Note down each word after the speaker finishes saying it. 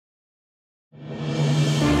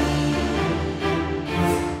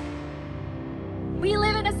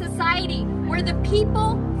where the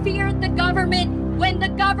people fear the government when the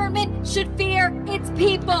government should fear its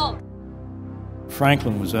people.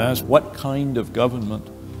 Franklin was asked what kind of government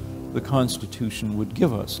the Constitution would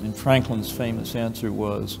give us, and Franklin's famous answer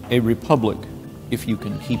was, a republic if you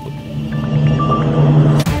can keep it.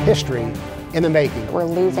 History in the making. We're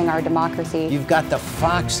losing our democracy. You've got the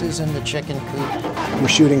foxes in the chicken coop. We're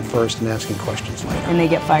shooting first and asking questions later. And they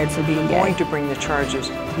get fired for being gay. Going to bring the charges.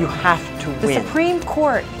 You have to win. The Supreme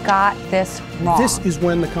Court got this wrong. This is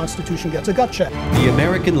when the Constitution gets a gut check. The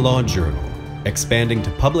American Law Journal, expanding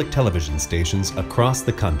to public television stations across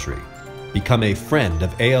the country. Become a friend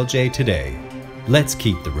of ALJ today. Let's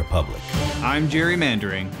keep the republic. I'm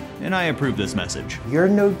gerrymandering, and I approve this message. You're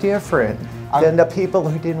no different than the people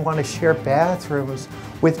who didn't want to share bathrooms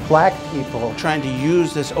with black people. Trying to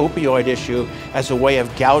use this opioid issue as a way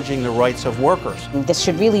of gouging the rights of workers. This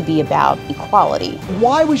should really be about equality.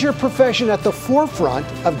 Why was your profession at the forefront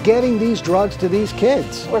of getting these drugs to these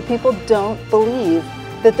kids? Where people don't believe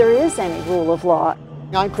that there is any rule of law.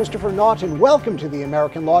 I'm Christopher Naughton. Welcome to the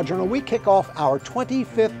American Law Journal. We kick off our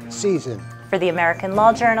 25th season. For the American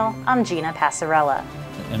Law Journal, I'm Gina Passarella.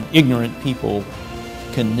 And ignorant people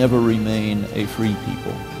can never remain a free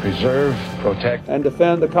people. Preserve, protect, and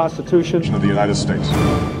defend the Constitution of the United States.